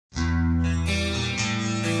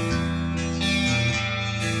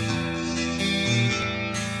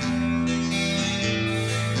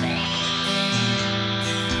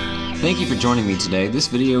Thank you for joining me today. This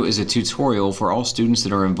video is a tutorial for all students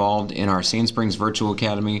that are involved in our Sand Springs Virtual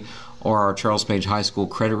Academy or our Charles Page High School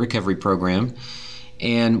Credit Recovery Program.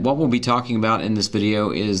 And what we'll be talking about in this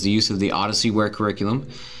video is the use of the Odysseyware curriculum.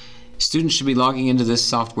 Students should be logging into this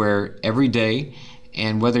software every day,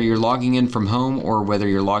 and whether you're logging in from home or whether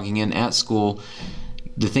you're logging in at school,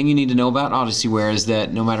 the thing you need to know about Odysseyware is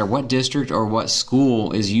that no matter what district or what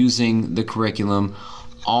school is using the curriculum,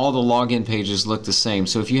 all the login pages look the same.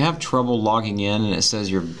 So if you have trouble logging in and it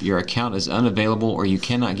says your account is unavailable or you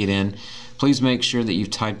cannot get in, please make sure that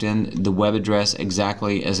you've typed in the web address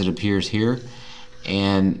exactly as it appears here,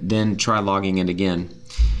 and then try logging in again.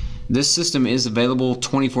 This system is available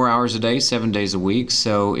 24 hours a day, 7 days a week,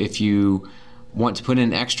 so if you want to put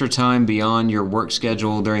in extra time beyond your work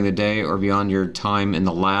schedule during the day or beyond your time in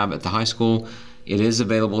the lab at the high school, it is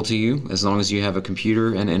available to you as long as you have a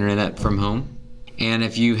computer and internet from home. And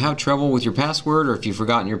if you have trouble with your password or if you've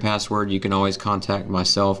forgotten your password, you can always contact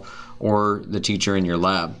myself or the teacher in your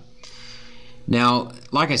lab. Now,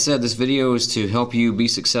 like I said, this video is to help you be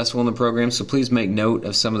successful in the program, so please make note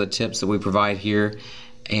of some of the tips that we provide here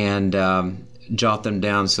and jot them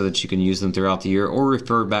down so that you can use them throughout the year or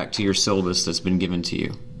refer back to your syllabus that's been given to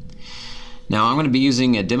you. Now, I'm going to be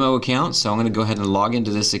using a demo account, so I'm going to go ahead and log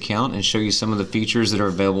into this account and show you some of the features that are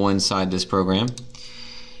available inside this program.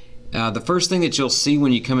 The first thing that you'll see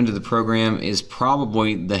when you come into the program is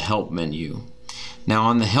probably the Help menu. Now,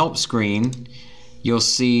 on the Help screen, you'll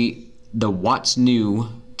see the What's New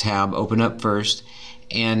tab open up first,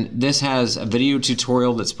 and this has a video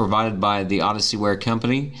tutorial that's provided by the Odysseyware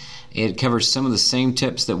company. It covers some of the same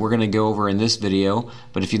tips that we're going to go over in this video,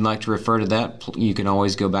 but if you'd like to refer to that, you can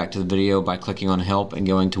always go back to the video by clicking on Help and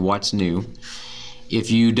going to What's New. If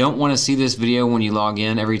you don't want to see this video when you log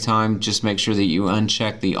in every time, just make sure that you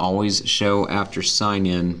uncheck the Always Show After Sign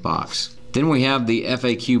In box. Then we have the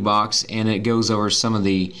FAQ box, and it goes over some of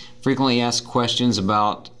the frequently asked questions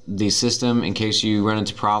about the system. In case you run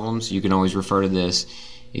into problems, you can always refer to this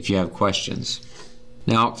if you have questions.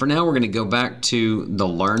 Now, for now, we're going to go back to the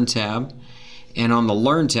Learn tab, and on the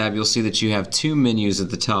Learn tab, you'll see that you have two menus at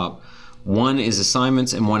the top. One is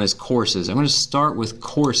assignments and one is courses. I'm going to start with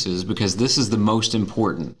courses because this is the most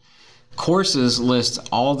important. Courses lists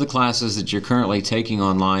all of the classes that you're currently taking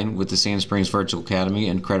online with the Sand Springs Virtual Academy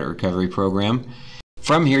and Credit Recovery Program.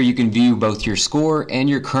 From here you can view both your score and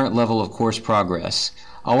your current level of course progress.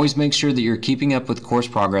 Always make sure that you're keeping up with course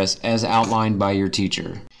progress as outlined by your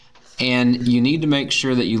teacher. And you need to make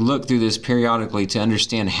sure that you look through this periodically to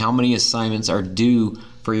understand how many assignments are due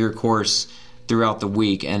for your course throughout the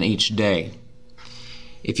week and each day.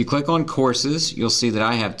 If you click on courses, you'll see that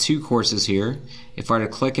I have two courses here. If I were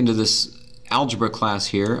to click into this algebra class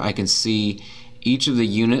here, I can see each of the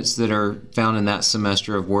units that are found in that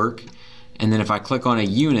semester of work. And then if I click on a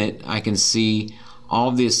unit, I can see all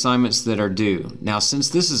of the assignments that are due. Now, since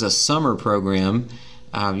this is a summer program,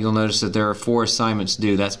 you'll notice that there are 4 assignments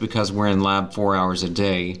due. That's because we're in lab 4 hours a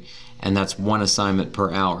day, and that's 1 assignment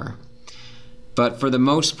per hour. But for the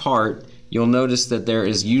most part, you'll notice that there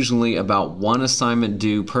is usually about 1 assignment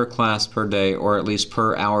due per class per day, or at least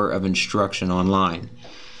per hour of instruction online.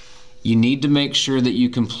 You need to make sure that you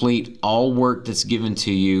complete all work that's given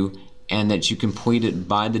to you and that you complete it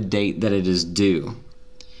by the date that it is due.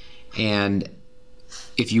 And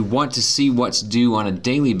if you want to see what's due on a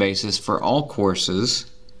daily basis for all courses,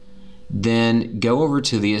 then go over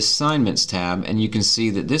to the Assignments tab, and you can see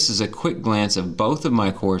that this is a quick glance of both of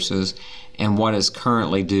my courses and what is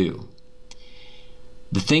currently due.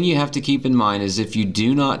 The thing you have to keep in mind is if you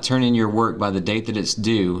do not turn in your work by the date that it's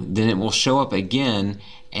due, then it will show up again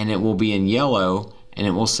and it will be in yellow and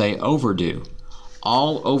it will say overdue.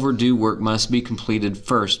 All overdue work must be completed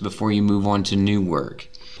first before you move on to new work.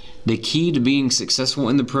 The key to being successful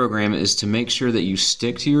in the program is to make sure that you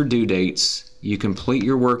stick to your due dates, you complete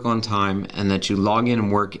your work on time, and that you log in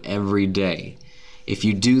and work every day. If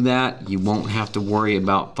you do that, you won't have to worry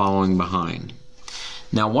about falling behind.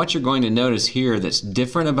 Now, what you're going to notice here that's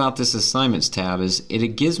different about this Assignments tab is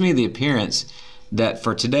it gives me the appearance that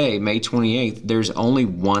for today, May 28th, there's only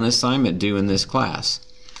 1 assignment due in this class.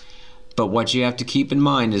 But what you have to keep in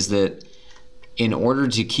mind is that in order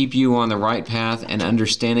to keep you on the right path and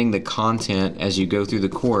understanding the content as you go through the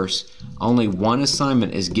course, only 1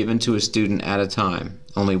 assignment is given to a student at a time.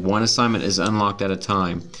 Only 1 assignment is unlocked at a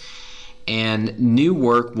time. And new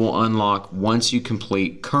work will unlock once you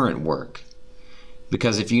complete current work.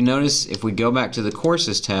 Because if you notice, if we go back to the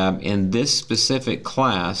Courses tab, in this specific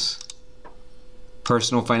class,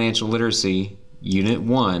 Personal Financial Literacy, Unit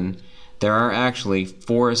 1, there are actually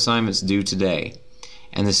 4 assignments due today.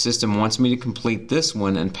 and the system wants me to complete this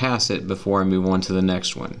one and pass it before I move on to the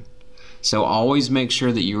next one. So always make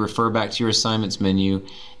sure that you refer back to your assignments menu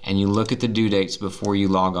and you look at the due dates before you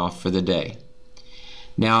log off for the day.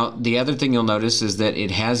 Now, the other thing you'll notice is that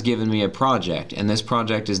it has given me a project, and this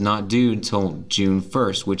project is not due until June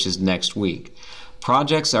 1st, which is next week.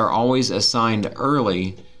 Projects are always assigned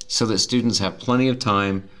early so that students have plenty of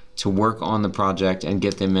time to work on the project and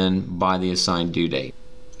get them in by the assigned due date.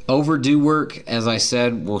 Overdue work, as I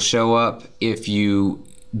said, will show up if you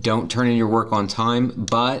don't turn in your work on time,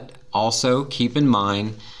 but also keep in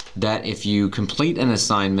mind that if you complete an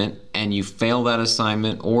assignment and you fail that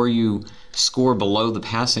assignment or you score below the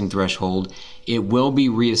passing threshold, it will be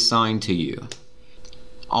reassigned to you.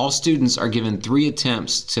 All students are given 3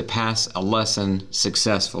 attempts to pass a lesson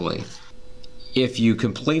successfully. If you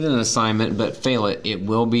complete an assignment but fail it, it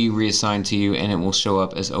will be reassigned to you and it will show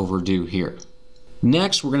up as overdue here.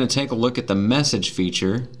 Next, we're going to take a look at the message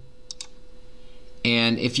feature.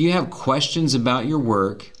 And if you have questions about your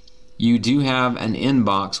work, you do have an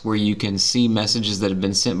inbox where you can see messages that have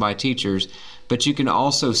been sent by teachers, but you can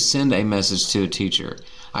also send a message to a teacher.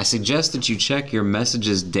 I suggest that you check your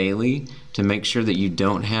messages daily to make sure that you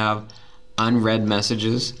don't have unread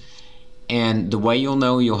messages. And the way you'll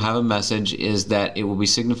know you'll have a message is that it will be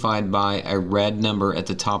signified by a red number at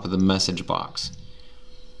the top of the message box.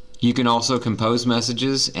 You can also compose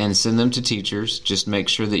messages and send them to teachers. Just make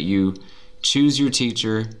sure that you choose your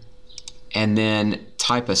teacher and then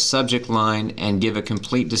type a subject line and give a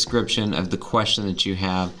complete description of the question that you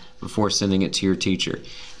have before sending it to your teacher.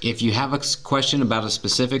 If you have a question about a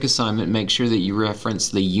specific assignment, make sure that you reference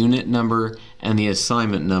the unit number and the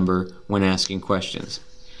assignment number when asking questions.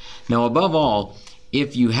 Now, above all,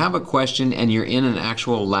 if you have a question and you're in an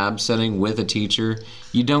actual lab setting with a teacher,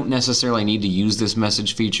 you don't necessarily need to use this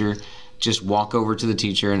message feature. Just walk over to the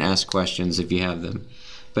teacher and ask questions if you have them.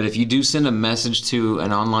 But if you do send a message to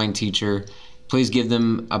an online teacher, please give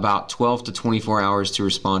them about 12 to 24 hours to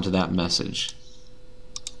respond to that message.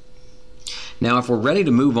 Now, if we're ready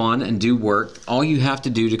to move on and do work, all you have to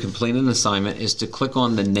do to complete an assignment is to click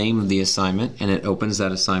on the name of the assignment and it opens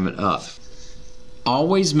that assignment up.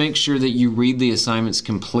 Always make sure that you read the assignments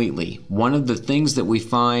completely. One of the things that we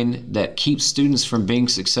find that keeps students from being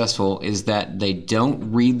successful is that they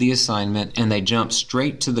don't read the assignment and they jump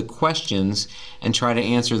straight to the questions and try to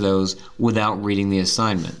answer those without reading the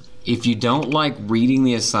assignment. If you don't like reading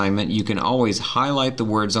the assignment, you can always highlight the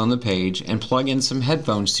words on the page and plug in some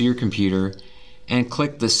headphones to your computer and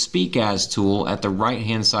click the Speak As tool at the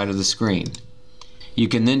right-hand side of the screen. You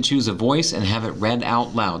can then choose a voice and have it read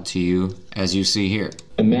out loud to you, as you see here.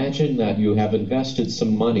 Imagine that you have invested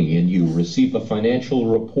some money and you receive a financial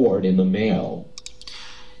report in the mail.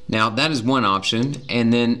 Now, that is one option,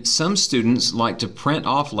 and then some students like to print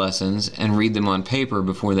off lessons and read them on paper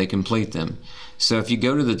before they complete them. So if you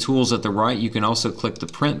go to the tools at the right, you can also click the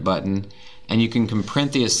print button and you can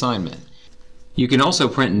print the assignment. You can also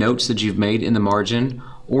print notes that you've made in the margin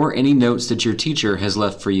or any notes that your teacher has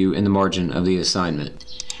left for you in the margin of the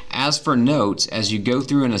assignment. As for notes, as you go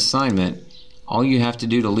through an assignment, all you have to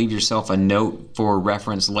do to leave yourself a note for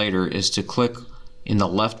reference later is to click in the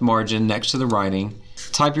left margin next to the writing,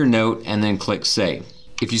 type your note, and then click Save.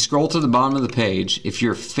 If you scroll to the bottom of the page, if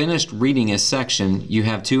you're finished reading a section, you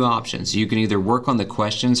have 2 options. You can either work on the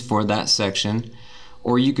questions for that section,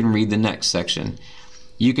 or you can read the next section.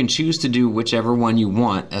 You can choose to do whichever one you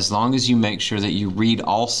want as long as you make sure that you read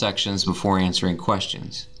all sections before answering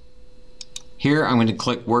questions. Here I'm going to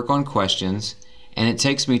click Work on Questions and it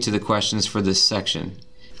takes me to the questions for this section.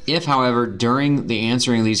 If, however, during the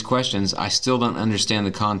answering these questions I still don't understand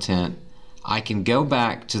the content, I can go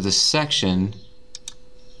back to the section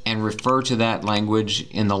and refer to that language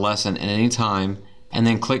in the lesson at any time and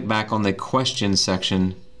then click back on the question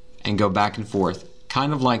section and go back and forth,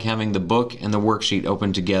 kind of like having the book and the worksheet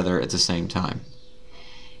open together at the same time.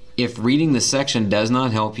 If reading the section does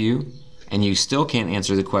not help you and you still can't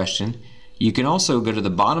answer the question, you can also go to the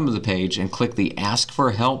bottom of the page and click the Ask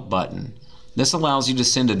for Help button. This allows you to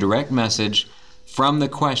send a direct message from the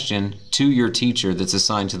question to your teacher that's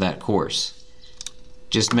assigned to that course.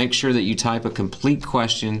 Just make sure that you type a complete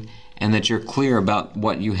question and that you're clear about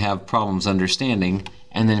what you have problems understanding,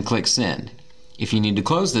 and then click Send. If you need to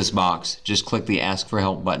close this box, just click the Ask for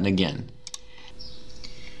Help button again.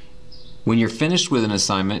 When you're finished with an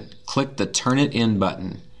assignment, click the Turn It In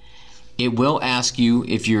button. It will ask you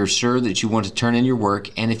if you're sure that you want to turn in your work,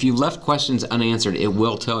 and if you left questions unanswered, it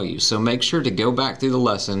will tell you. So make sure to go back through the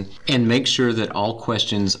lesson and make sure that all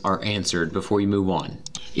questions are answered before you move on.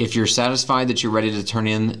 If you're satisfied that you're ready to turn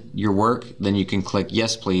in your work, then you can click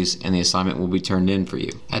Yes Please and the assignment will be turned in for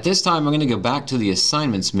you. At this time, I'm going to go back to the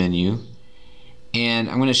Assignments menu and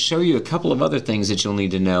I'm going to show you a couple of other things that you'll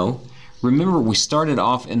need to know. Remember, we started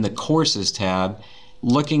off in the Courses tab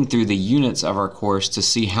looking through the units of our course to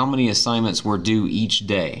see how many assignments were due each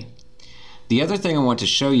day. The other thing I want to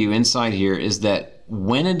show you inside here is that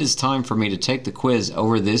when it is time for me to take the quiz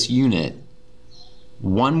over this unit,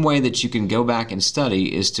 one way that you can go back and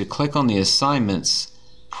study is to click on the assignments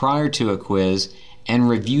prior to a quiz and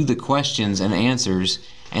review the questions and answers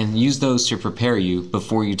and use those to prepare you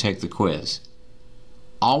before you take the quiz.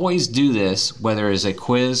 Always do this whether it's a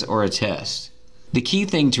quiz or a test. The key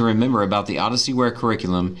thing to remember about the Odysseyware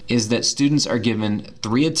curriculum is that students are given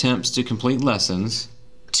 3 attempts to complete lessons,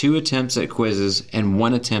 2 attempts at quizzes, and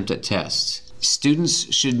 1 attempt at tests.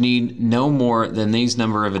 Students should need no more than these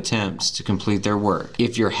number of attempts to complete their work.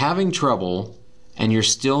 If you're having trouble and you're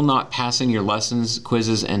still not passing your lessons,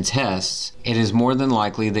 quizzes, and tests, it is more than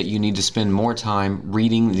likely that you need to spend more time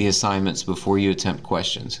reading the assignments before you attempt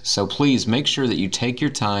questions. So please make sure that you take your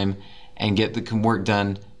time and get the work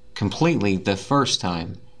done completely the first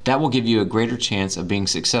time. That will give you a greater chance of being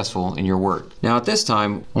successful in your work. Now at this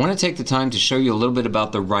time, I want to take the time to show you a little bit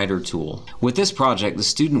about the writer tool. With this project, the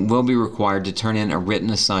student will be required to turn in a written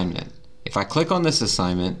assignment. If I click on this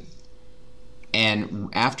assignment, and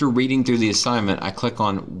after reading through the assignment, I click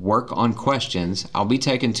on Work on Questions, I'll be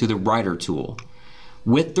taken to the Writer tool.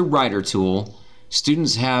 With the Writer tool,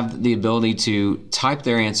 students have the ability to type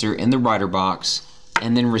their answer in the writer box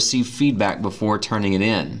and then receive feedback before turning it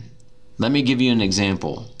in. Let me give you an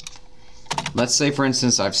example. Let's say, for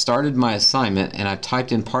instance, I've started my assignment and I've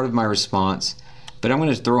typed in part of my response, but I'm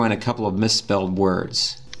going to throw in a couple of misspelled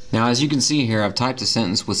words. Now, as you can see here, I've typed a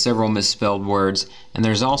sentence with several misspelled words, and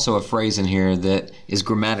there's also a phrase in here that is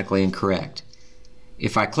grammatically incorrect.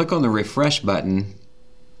 If I click on the refresh button,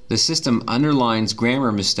 the system underlines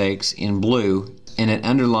grammar mistakes in blue and it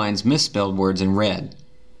underlines misspelled words in red.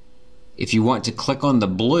 If you want to click on the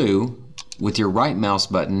blue with your right mouse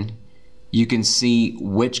button, you can see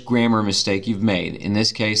which grammar mistake you've made. In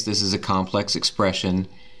this case, this is a complex expression,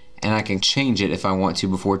 and I can change it if I want to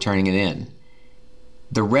before turning it in.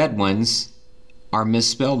 The red ones are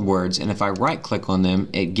misspelled words, and if I right click on them,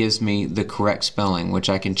 it gives me the correct spelling, which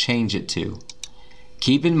I can change it to.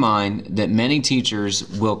 Keep in mind that many teachers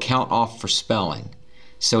will count off for spelling,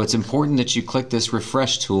 so it's important that you click this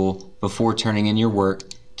refresh tool before turning in your work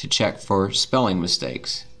to check for spelling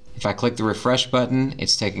mistakes. If I click the refresh button,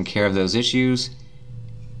 it's taking care of those issues,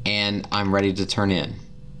 and I'm ready to turn in.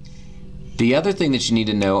 The other thing that you need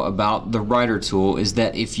to know about the writer tool is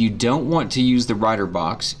that if you don't want to use the writer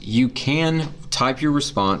box, you can type your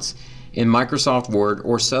response in Microsoft Word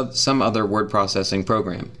or some other word processing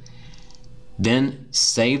program. Then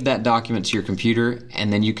save that document to your computer,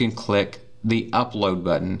 and then you can click the upload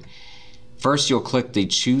button. First, you'll click the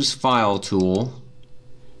choose file tool.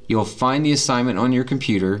 You'll find the assignment on your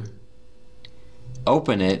computer,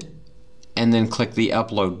 open it, and then click the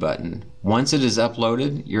upload button. Once it is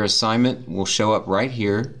uploaded, your assignment will show up right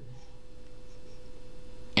here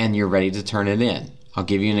and you're ready to turn it in. I'll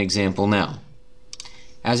give you an example now.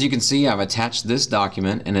 As you can see, I've attached this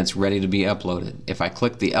document and it's ready to be uploaded. If I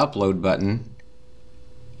click the upload button,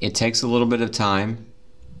 it takes a little bit of time,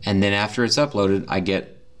 and then after it's uploaded, I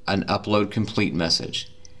get an upload complete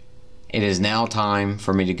message. It is now time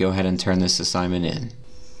for me to go ahead and turn this assignment in.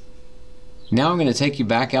 Now I'm going to take you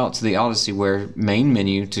back out to the Odysseyware main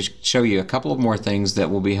menu to show you a couple of more things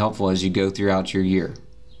that will be helpful as you go throughout your year.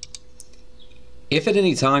 If at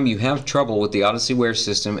any time you have trouble with the Odysseyware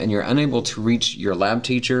system and you're unable to reach your lab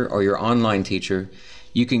teacher or your online teacher,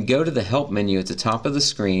 you can go to the help menu at the top of the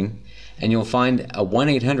screen and you'll find a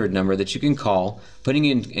 1-800 number that you can call, putting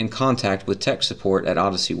you in contact with tech support at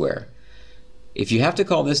Odysseyware. If you have to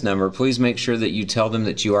call this number, please make sure that you tell them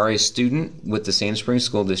that you are a student with the Sand Springs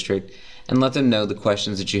School District and let them know the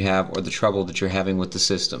questions that you have or the trouble that you're having with the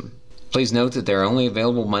system. Please note that they're only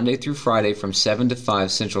available Monday through Friday from 7 to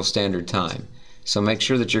 5 Central Standard Time, so make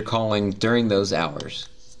sure that you're calling during those hours.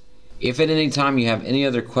 If at any time you have any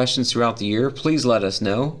other questions throughout the year, please let us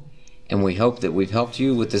know, and we hope that we've helped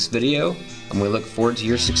you with this video, and we look forward to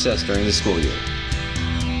your success during the school year.